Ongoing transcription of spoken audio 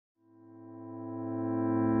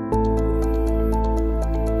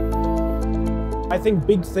I think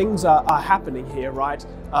big things are happening here, right?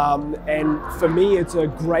 And for me, it's a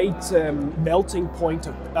great melting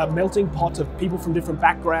pot of people from different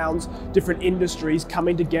backgrounds, different industries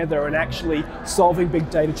coming together and actually solving big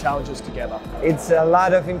data challenges together. It's a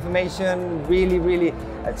lot of information, really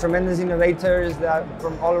tremendous innovators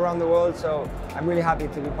from all around the world, so I'm really happy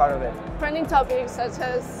to be part of it. Trending topics such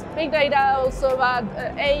as big data, also about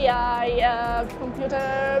AI,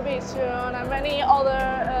 computer vision, and many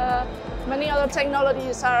other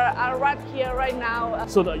technologies are right here, right now.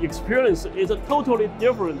 So the experience is totally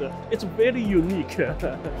different. It's very unique.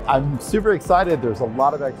 I'm super excited. There's a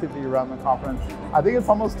lot of activity around the conference. I think it's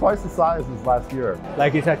almost twice the size as last year.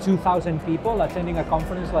 Like it's 2,000 people attending a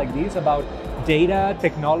conference like this about data,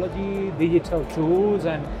 technology, digital tools,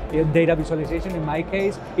 and data visualization in my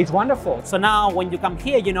case. It's wonderful. So now when you come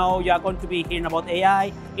here, you know, you are going to be hearing about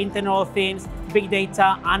AI, Internet of Things, big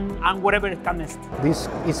data, and whatever it comes. This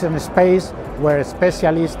is a space where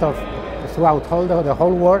specialists throughout the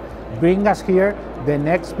whole world bring us here the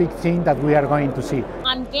next big thing that we are going to see.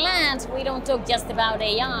 I'm glad we don't talk just about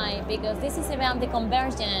AI, because this is about the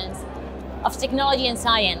convergence of technology and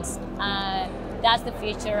science. That's the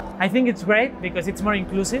future. I think it's great because it's more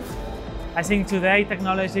inclusive. I think today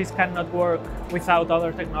technologies cannot work without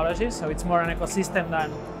other technologies, so it's more an ecosystem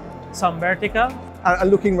than some vertical. And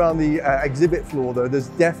looking around the exhibit floor though, there's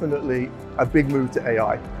definitely a big move to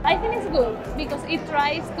AI. I think it's good because it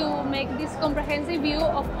tries to make this comprehensive view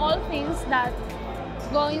of all things that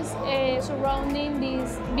going surrounding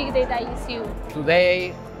this big data issue.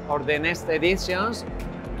 Today or the next editions,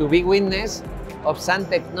 to be witness of some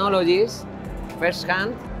technologies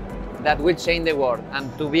firsthand that will change the world, and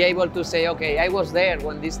to be able to say, okay, I was there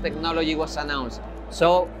when this technology was announced.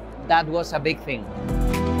 So that was a big thing.